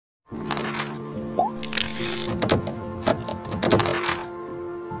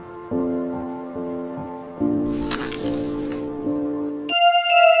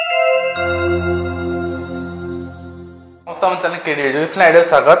KD educational idea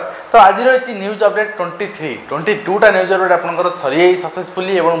स्वागत। तो आज रही न्यूज अपडेट 22टा न्यूज अपडेट आपंकर सरी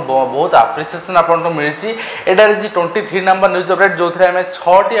सक्सेसफुली एवं बहुत आप्रिसिएसन आपको मिली। एटार 23 नंबर न्यूज अपडेट जो थे आम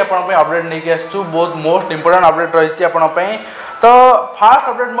 6टी अपडेट नहीं आसू बहुत मोस्ट इंपोर्टेंट अपडेट रही आपंपाई। तो फास्ट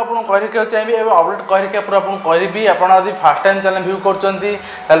अपडेट मुझे कहना चाहिए अपडेट कहकर पूरा कहबी आपड़ी फास्ट टाइम चैनल व्यू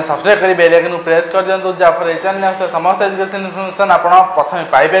कर सब्सक्राइब कर बेल आइकन प्रेस कर दिखाँ जहाँफल ये चैनल समस्त एजुकेशन इनफर्मेशन आप प्रथम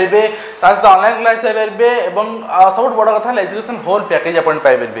पाइपर सहित ऑनलाइन क्लास पाइबे और सब बड़ कथा एजुकेशन होल पैकेज आप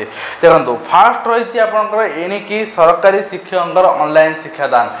पाइपर। देखो फास्ट रही आपंकर एणिकी सरकारी शिक्षक ऑनलाइन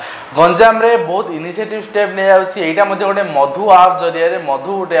शिक्षादान गंजाम रे बहुत इनिशिएटिव स्टेप नहीं जाऊँगा गोटे मधु आप जरिया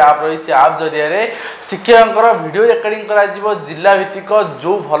मधु गोटे आप रही आप जरिया शिक्षक वीडियो रिकॉर्डिंग करा जिला भित्तिक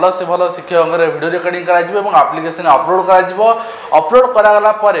जो भल से भल शिक्षक वीडियो रिकॉर्डिंग करा एप्लिकेशन अपलोड करा अपलोड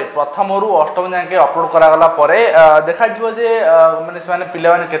करागला प्रथम रु अष्टम जाके अपलोड करागला देखा माने से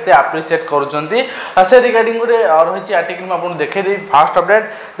पिला माने केते एप्रिशिएट करुँच से रिगार्डिंग रही आर्टिकल में आपको देखी fast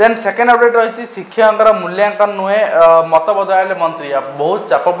update. Then second update रही शिक्षक मूल्यांकन नुहे मत बदल मंत्री बहुत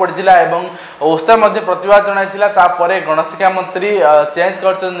चाप पड़ा और उत्साह प्रतिवाद जन गणशिक्षा मंत्री चेंज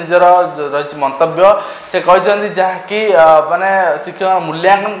कर निजर रही मंतव्य से कहते जहाँकि माने शिक्षक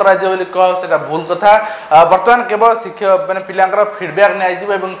मूल्यांकन करा भूल कथा बर्तमान केवल शिक्षक माने पिलांकर फीडबैक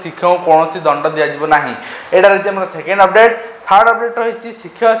नहीं शिक्षक कौन दंड दिज्व ना। यहाँ रही सेकेंड अपडेट। थर्ड अपडेट रही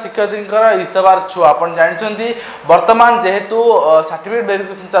शिक्षक शिक्षयित्री इस्तीफार छुआ आप जानते बर्तमान जेहेतु सर्टिफिकेट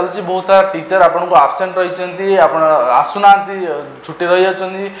वेरिफिकेशन चलुची बहुत सारा टीचर आपको आबसेंट रही आसुना छुट्टी रही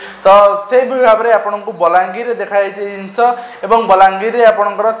जाती तो से भाव में आपको बलांगीर देखा जिनस और बलांगीर में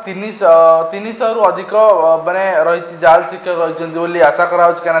आपंकर 300 रु अधिक माने रही जाल शिक्षक रही आशा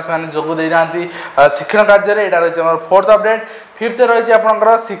करा जोग देना शिक्षण कार्य। यहाँ रही फोर्थ अपडेट। फिफ्थ रही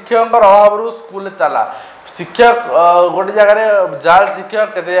आपंकर शिक्षक अभाव स्कूल ताला शिक्षक गोटे जगह जाल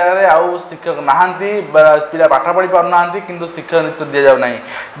शिक्षक केते जगह आउ शिक्षक नहांती पिला पाठ पढ़ी पारना किंतु शिक्षक नृत्य दि जाऊ ना।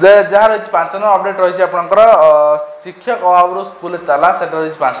 जहाँ रही 5 नंबर अपडेट रही आपंकर शिक्षक अभाव स्कूल ताला से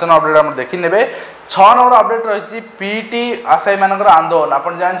रही 5 नंबर अपडेट आप देखी ने। 6 नंबर अपडेट रही पीटी आशायी मानकर आंदोलन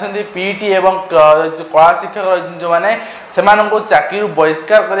आप जानते पीटी एवं कला शिक्षक रही जो मैंने से चाकरी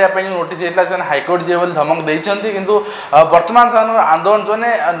बहिष्कार करने नोटिस होता हाइकोर्ट जे धमक देते किंतु वर्तमान से आंदोलन जो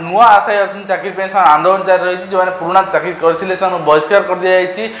नुआ आशायी अच्छी चाकरी आंदोलन जारी रही जो मैंने पुराना चाकरी करते बहिष्कार कर दी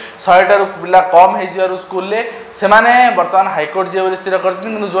जाए 100 पिला कम हो स्कूल से बर्तमान हाइकोर्ट जे स्थिर कर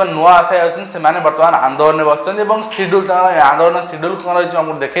जो नुआ आशायी अच्छी से बर्तमान आंदोलन में बस शेड्यूल आंदोलन शेड्यूल कौन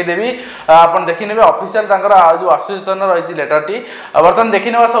रही देखीदेवी आप देखने ऑफिशियल जो एसोसिएशन रही लेटर टी बर्तमान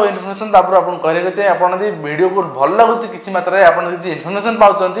देखने सब इनफर्मेशन आपको कहना चाहिए आप वीडियो को भल लगुच किसी मात्रा आप इनफर्मेशन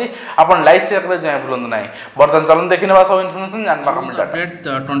पाँच आप लाइक शेयर कर जाए भूलु ना। बर्तमान चलन देखने सब इनफर्मेशन जानवा अपडेट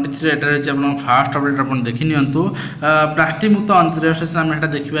 23 एटा रही फास्ट अपडेट आप देखी नियंतु प्लास्टिक मुक्त अंचल स्टेशन आम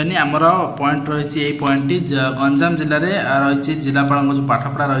एटा देखिबानी आमर पॉइंट रही यही पॉइंट गंजाम जिले में रही जिलापाल जो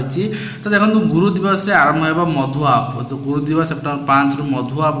पाठपढ़ा रही। तो देखो गुरु दिवस रे आरंभ होगा मधु आप तो गुरु दिवस सेप्टेम्बर 5 रु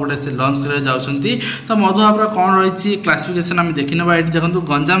मधु आप गोटे से लंच कर जाउछंती। तो मधु आप कौन रही क्लासिफिकेशन आम देखी ना। ये देखो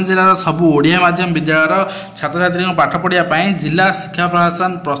गंजाम जिलार सब ओडिया माध्यम विद्यालय छात्र छात्री पाठ पढ़ाई जिला शिक्षा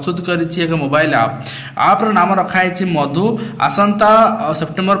प्रशासन प्रस्तुत करिछि एक मोबाइल आप नाम रखाई मधु आसंता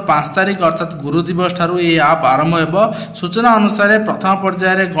सेप्टेम्बर 5 तारिख अर्थात गुरु दिवस ठारू ये आप आरंभ हो। सूचना अनुसार प्रथम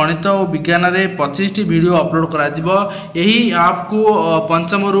पर्यायर गणित और विज्ञान में 25टी वीडियो अपलोड करा यही आप को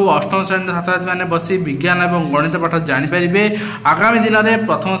पंचम रु अष्टम श्रेणी छात्र छात्री मैंने बसी विज्ञान और गणित पाठ जानीपारे। आगामी दिन में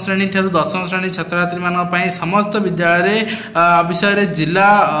प्रथम श्रेणी ठारू दशम श्रेणी छात्र छात्री मान समस्त विद्यालय विषय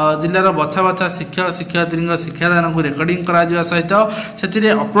जिलार बछा बछा शिक्षक शिक्षयित्री शिक्षादान को रेकर्डिंग करा सहित से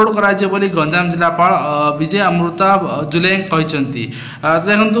अपलोड करा गंजाम जिलापाल विजय अमृता जुले कहते।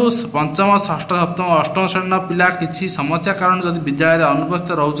 देखो पंचम षष्ठ सप्तम अष्टम श्रेणी पिला किसी समस्या कारण जब विद्यालय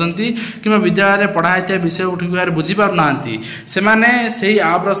अनुपस्थित रोचंती कि विद्यालय पढ़ाई विषय उठिकार बुझीपारना से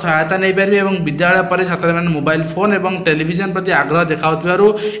आप्र सहायता नहीं पारे और विद्यालय पर छात्र मैंने मोबाइल फोन और टेलीविजन प्रति आग्रह देखा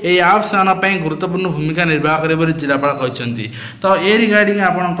आप से गुरुत्वपूर्ण भूमिका निर्वाह कर जिलापाल कहते। तो ये रिगार्डिंग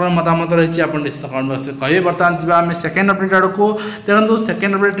आपंकर मतामत रही आप निश्चित कमेंट बॉक्स में कहे। बर्तमान जी आम सेकेंड अपडेट आड़ को देखो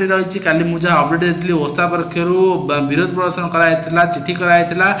सेकेंड अपडेट रही काली मुझे अपडेट देती ओस्ता पक्ष विरोध प्रदर्शन कराई चिठी कराई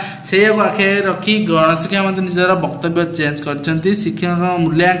से आखे रखी गणशिक्षा मंत्री निजर वक्तव्य चेंज कर शिक्षक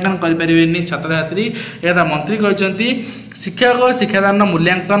मूल्यांकन करें छात्र छात्री यहाँ मंत्री कहते शिक्षक शिक्षादान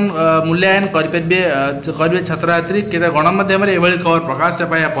मूल्यांकन करेंगे छात्र छात्री केते गणमाध्यम एभली खबर प्रकाश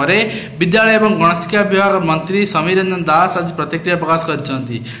पाया पर विद्यालय और गणशिक्षा विभाग मंत्री समीर रंजन दास आज प्रतिक्रिया प्रकाश कर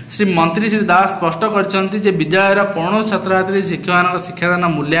श्री मंत्री श्री दास स्पष्ट कर विद्यालय कौन छात्र छात्री शिक्षक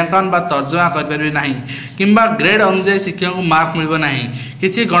शिक्षादान मूल्यांकन तर्जमा करें ना कि ग्रेड अनुसार शिक्षक को मार्क मिल ना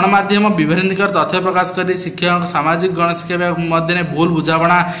किसी गणमाध्यम विभ्रांतिकर तथ्य प्रकाश कर शिक्षक सामाजिक गणशिक्षा विभाग मध्य भूल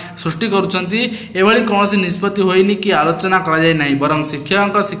बुझाणा सृष्टि करुँच कौन निष्पत्ति होनी कि आलोचना आलोचना कराई बरं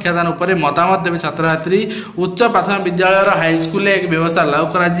शिक्षकों शिक्षादान उपर मतामत देवे छात्र छात्री उच्च प्राथमिक विद्यालय हाईस्कूल एक व्यवस्था लागू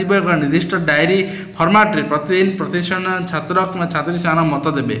कर एक निर्दिष्ट डायरी फर्माट रे प्रतिदिन प्रतिष्ठान छात्र कि छात्री से मत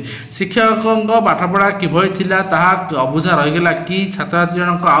देवे शिक्षकों पाठपढ़ा किभली थिला ताहा अबुझा रहीगला कि छात्र छात्री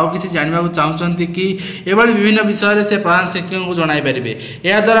जनक आउ किसी जानवा चाहते कि एभली विभिन्न विषय से प्रधान शिक्षक को जणाई पारे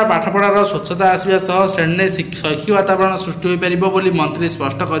यह द्वारा पाठपढ़ार स्वच्छता आसवा सह श्रेणी में शैक्षिक वातावरण सृष्टि हो पार बोली मंत्री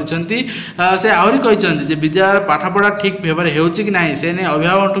स्पष्ट करछंती से आहरी कहते विद्यालय पाठपढ़ा ठीक भाव में होची कि नहीं से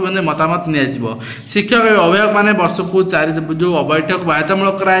अभिभावक मतामत निया शिक्षक अभिभावक मैंने वर्ष को जो बैठक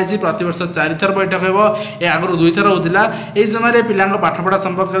बाध्यतामूलक कराई प्रति वर्ष 4 थर बैठक हो आगु 2 थर होता यह समय पिला पाठपढ़ा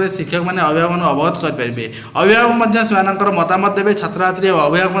संपर्क में शिक्षक मैंने अभिभावक अवगत करेंगे अभिभावक से मतामत देवे छात्र छात्री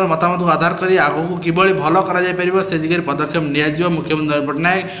अभिभावक मतामत को आधार कर आगू किभली भल कर से दिगरे पदक्षेप निया मुख्यमंत्री नवीन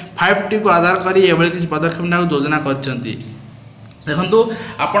पट्टनायक 5T को आधार कर किसी पदक्षेप ना योजना कर देखो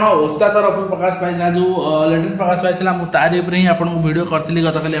आपण ओस्ता तरफ प्रकाश पाइला जो लेटर प्रकाश पाइला मुझे तारी ही आपको वीडियो करी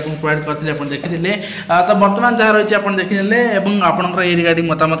गतकाली प्रोवाइड करी देखी तो बर्तमान जहाँ रही आप देखिले आपंकर ये रिगार्डिंग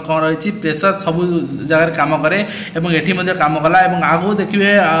मतामत कौन रही प्रेसर सब जगह काम करे ये काम कला आगू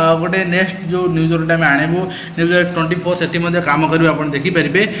देखिए गोटे नेक्स्ट जो न्यूज आम आणबू न्यूज 24 से काम करेंगे आप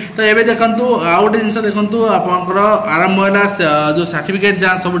देखिपारे तो ये देखूँ आउ गोटे जिन देखूँ आपंकर आरंभ है जो सर्टिफिकेट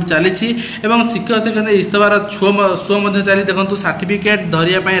जहाँ सब चली शिक्षक शिक्षक इस्तफार छुआ चली देखूँ सर्टिफिकेट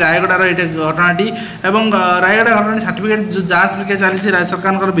धरिया रायगड़ार ये घटनाटी रायगड़ा घटना सर्टिफिकेट जो जांच प्रक्रिया चली राज्य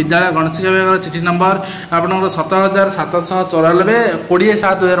सरकार विद्यालय गणशिक्षा विभाग चिठी नंबर आपंकर 17,794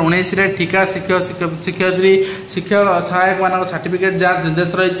 20/7/2019 ठिका शिक्षक शिक्षयित्री शिक्षक सहायक मान सर्टिफिकेट जांच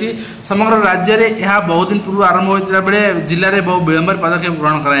निर्देश रही समग्र राज्य में यह बहुत दिन पूर्व आरंभ होता बेले जिले में बहु विलंब पदक्षेप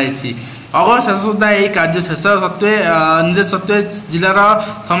ग्रहण कराई अगस्त शेष सुधा यह कार्य शेष सत्वे निर्देश सत्वे जिलार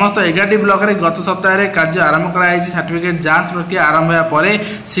समस्त 11 ब्लॉक में गत सप्ताह कार्य आरंभ कराई सर्टिफिकेट जांच प्रक्रिया आरंभ होगा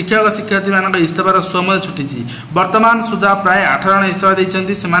शिक्षक शिक्षयित्री मान इस्तफार सुआ छुटी वर्तमान सुधा प्राय 8 जन इस्तफा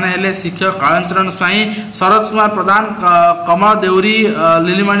देते से शिक्षक कालचरण स्वाई सरोज कुमार प्रधान कमल देउरी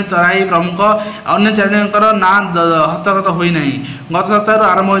लिलिमणि तराई प्रमुख अन्य 4 जनकर ना हस्तगत होना गत सप्ताह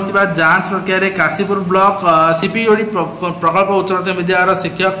आरंभ होता जांच प्रक्रिया काशीपुर ब्लॉक सीपीओडी प्रकल्प उच्च प्राथमिक विद्यालय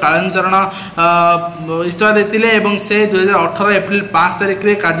शिक्षक कालचरण इस्तफा देते से 2018 एप्रिल 5 तारिख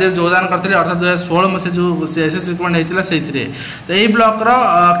में कार्य योगदान करते अर्थात 2016 मसीह जो एसएस रिक्रुटमेंट होता से तो यही ब्लॉक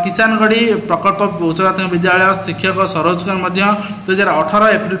किसानगढ़ी प्रकल्प उच्च प्राथमिक विद्यालय शिक्षक सरोज कुमार 2018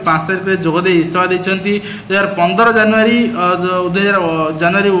 एप्रिल 5 तारिख में जोगदे इस्तफा देते 2015 जनवरी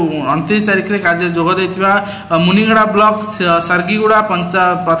 29 तारिख में कार्य जोगदे मुनिगड़ा ब्लॉक सार्गीगुड़ा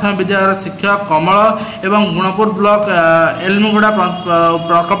प्राथमिक विद्यालय शिक्षक कमल एवं गुणपुर ब्लॉक एलमुगुड़ा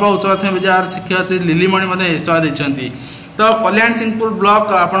प्रकल्प उच्च प्राथमिक विद्यालय शिक्षयित्री लिलिमणि इस्तफा देते तो कल्याण सिंहपुर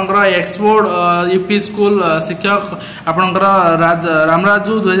ब्लॉक आपंकर एक्सपोर्ट यूपी स्कूल शिक्षक आपंकर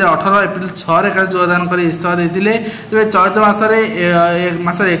रामराजू 2018 एप्रिल 6 कार्य योगदान कर इस्तफा देते तेज चलित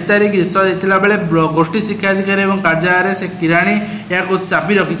मासर 1 तारिख इस्तफा देता बेले गोष्ठी शिक्षाधिकारी और कार्यालय से किराणी या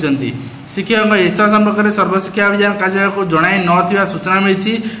चापी रखिंट शिक्षक इच्छा संपर्क में सर्वशिक्षा अभियान कार्यालय को जणाई न सूचना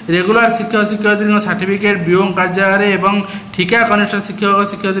मिली रेगुलर शिक्षक शिक्षयित्री सर्टिफिकेट बीओ कार्यालय और ठिका कनिष्ठ शिक्षक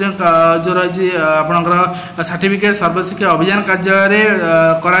शिक्षयित्री जो रही आपंकर सर्टिफिकेट सर्वशिक्षा अभियान कार्यालय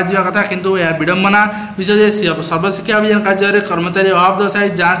कथा किंतु यह विडंबना विषय सर्वशिक्षा अभियान कार्यालय कर्मचारी अभाव दर्शाई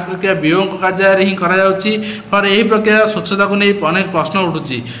जांच प्रक्रिया बीओ कार्यालय ही फल यही प्रक्रिया स्वच्छता को नहीं अनेक प्रश्न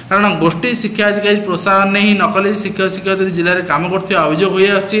उठुची कारण गोष्ठी शिक्षाधिकारी प्रोत्साहन नहीं नकली शिक्षक शिक्षयित्री जिले में कम कर अभियोग हो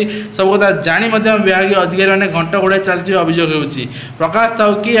सब जाणी विभाग अधिकारी मैंने घंटा घोड़ाई चलती अभियोग होती प्रकाश था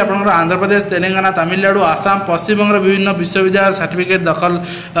कि आप आंध्र प्रदेश तेलंगाना तमिलनाडु आसाम पश्चिमबंग विभिन्न विश्वविद्यालय सर्टिफिकेट दखल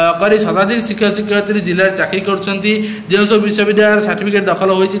कर शताधिक शिक्षक शिक्षयित्री जिले में चाकरी कर सब विश्वविद्यालय सर्टिफिकेट दखल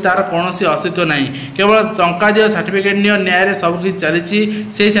होती तार कौन अस्तित्व ना केवल टंका दियो सर्टिफिकेट नियो न्याय सबकि चली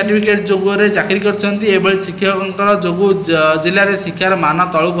से सर्टिफिकेट जोगे चाकरी कर शिक्षकों जो जिले में शिक्षार मान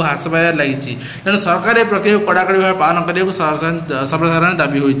तलू ह्रास पाइबार लगी तेणु सरकार यह प्रक्रिया कड़ाकड़ी भाव पालन करने सर्वसाधारण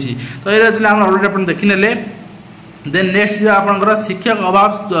दाबी होती तो ये अपडेट आप देखने देन नेक्स्ट जो आपंकर शिक्षक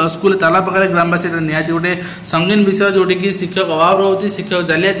अभाव स्कूल ताला पकारे ग्रामवासी निहाती गोटे संगीन विषय जोटी कि शिक्षक अभाव रोचे शिक्षक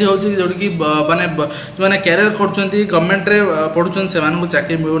जालियाती हो जोटी माने जो मैंने कैरियर कर गवर्नमेंट रे पढ़ुं से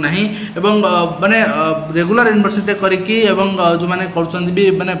चाकरी मिलूना माने रेगुलर यूनिवर्सिटी करके जो मैंने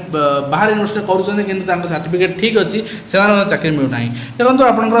मैंने बाहर यूनिवर्सिटी कर सर्टिफिकेट ठीक अच्छी से चाकरी मिलूना देखो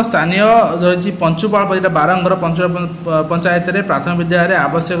आपंकर स्थानीय रही पंचुपाल 12 पंचायत में प्राथमिक विद्यालय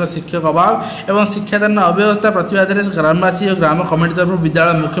आवश्यक शिक्षक अभाव और शिक्षादान अव्यवस्था प्रतिवाद ग्रामवासी और ग्राम कमिटी तरफ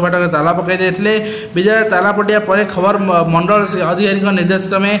विद्यालय मुख्य फाटक ताला पकई देते। विद्यालय ताला पटिया पर खबर मंडल अधिकारी निर्देश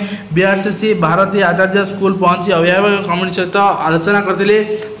क्रमे बीआरसीसी भारती आचार्य स्कूल पहुंची अभिभावक कमिटी सहित आलोचना करते।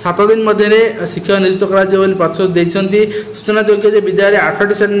 7 दिन मध्य शिक्षक नियुक्त कर प्रतिश्रुति। सूचना योग्य विद्यालय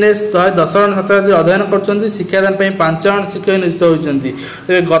 8टी श्रेणी में 110 जन छात्र छात्री अध्ययन कर शिक्षादान 5 जन शिक्षक नियुक्त होती।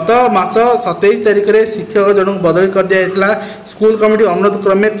 गत मास 27 तारिख में शिक्षक जन बदली कर दिया। स्कूल कमिटी अनुरोध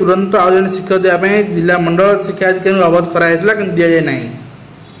क्रमे तुरंत आउ जन शिक्षक देवाई जिला मंडल शिक्षा अधिकारी अवगत कराइला कि दि जाए ना।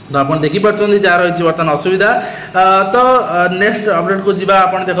 तो आप देखिपुं जहाँ रही बर्तमान असुविधा। तो नेक्स्ट अपडेट को जीवा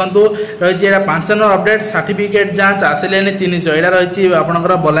आप देखूँ रही 5 नंबर अपडेट सर्टिफिकेट जांच आसिले 300 यहाँ रही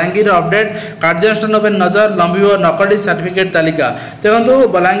आपंकर बलांगीर अपडेट कार्यानुष्ठान पे नजर लंबी नकली सर्टिफिकेट तालिका। देखो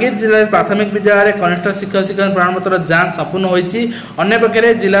बलांगीर जिले प्राथमिक विद्यालय कनिष्ठ शिक्षक शिक्षक प्रमाणपत्र जांच संपूर्ण होती।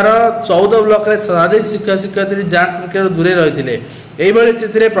 अन्यपक्षे जिलार 14 ब्लॉक में शताधिक शिक्षक शिक्षयित्री जांच प्रक्रिया दूरे रही। यही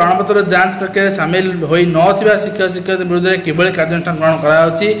स्थित में प्रमाणपत्र जांच प्रक्रिया सामिल हो न शिक्षक शिक्षयित्री विरुद्ध में किभली कार्यानुष्ठान ग्रहण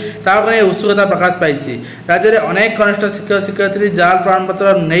कर उत्सुकता प्रकाश पाई। राज्य में अनेक कनिष्ठ शिक्षक शिक्षयित्री जाल प्रमाणपत्र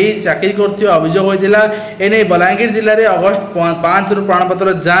नहीं चाकरी कर अभियोग होता। एने बलांगीर जिले में अगस्ट 5 रु प्रमाणपत्र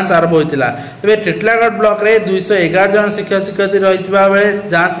जांच आरंभ होता। तेज टिटलागढ़ ब्लॉक में 211 जन शिक्षक शिक्षयित्री रही बेले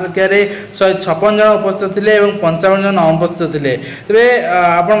जांच प्रक्रिया 156 जन उपस्थित थे और 55 जन अनुपस्थित थे। तेज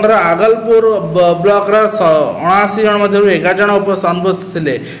आपंकर आगलपुर ब्लॉक 79 जन मध्य 11 जन अनुपस्थित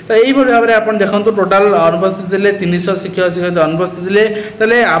थे। तो यही भाव में आप देखते टोटाल अनुपस्थित थे 300 शिक्षक शिक्षयित्री अनुपस्थित थे।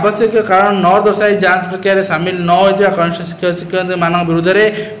 तेल आवश्यक कारण न दर्शाई जांच प्रक्रिया सामिल न होता कनिष्ठ शिक्षक शिक्षयित्री मान विरुद्ध में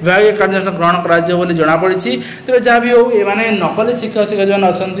विभाग कार्यानुष्ठान ग्रहण कर जमापड़ी। तेज जहाँ भी हो ये नकली शिक्षक शिक्षक जो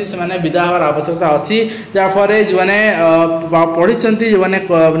अच्छा विदा हमार आवश्यकता अच्छी जहाँफल जो पढ़ी जो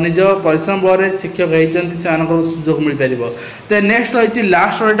निज परिश्रम बल शिक्षक होती सुजोग मिल पार। तो नेक्स्ट रही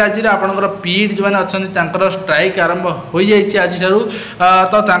लास्ट डेट आज आपंकर पीड जो अच्छा स्ट्राइक आरंभ हो जाए आज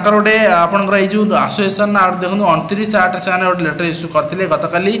तो गोटे आपंकर जो आसोसिएसन देखो 29/8 से गोटे लेटर इश्यू करते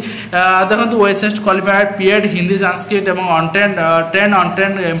गतकाली। देखो वेस्ट क्वालिफाइड पीएड हिंदी संस्कृत और ट्रेन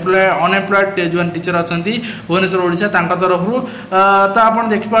अनट्रेन एम्प्लॉय अनएम्प्लॉयड जो टीचर अच्छा भुवनेश्वर ओडिशा तरफ तो आप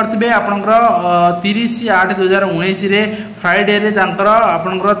देखिपे आपंकर 30/8/2019 फ्राइडे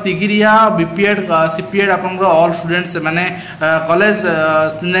आपंकर तिगिरिया बीपीएड सीपीएड आपंकर ऑल स्टूडेंट्स माने कॉलेज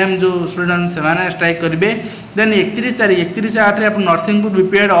नेम जो स्टूडेंट से स्ट्राइक करेंगे। देन 31/8 आप Narsinghpur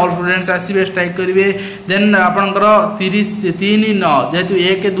BPEd all students आसवे strike करेंगे। देन आपंकर 3/9 जेहेतु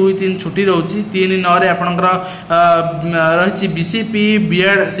 1, 2, 3 छुट्टी रोचे 3/9 आपंकर रही BCP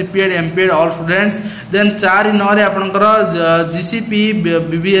BEd सीपीएड MPEd all students. Then 4/9 आपंकर जीसीपी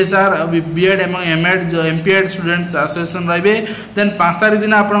बीबीएसआर बीएड एवं एमएड एमपीएड स्टूडेंट्स एसोसिएशन रे। देन 5 तारिख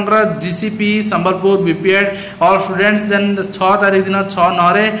दिन आपंकर GCP Sambalpur BPEd all students. Then 6 तारिख दिन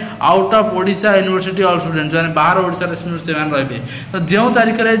 6/9 out of Odisha university all students जो बाहर ओडिशा यूनिवर्सिटी रे। तो जो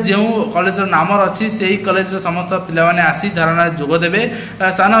तारिख में जो कॉलेज नाम अच्छी से ही कॉलेज समस्त पिलाने आसी धारणा जोगदेवे।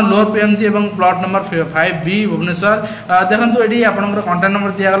 स्थान लोअर पीएमजी और प्लॉट नंबर 5B भुवनेश्वर। देखो ये आपंकर कंटाक्ट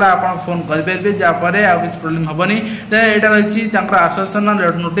नंबर दिगला आप फोन करेंगे जहाँफल आ कि प्रोब्लेम हेनी। यहाँ रही आसोसिएसन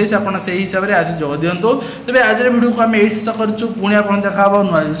नोटिस आप हिसाब से आसी जोग दिंतु। तेज आज वीडियो को आम ये शेष करूँ पुणी आप देखा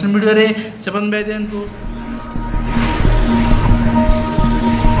नुआ भिडियो से दिंतु।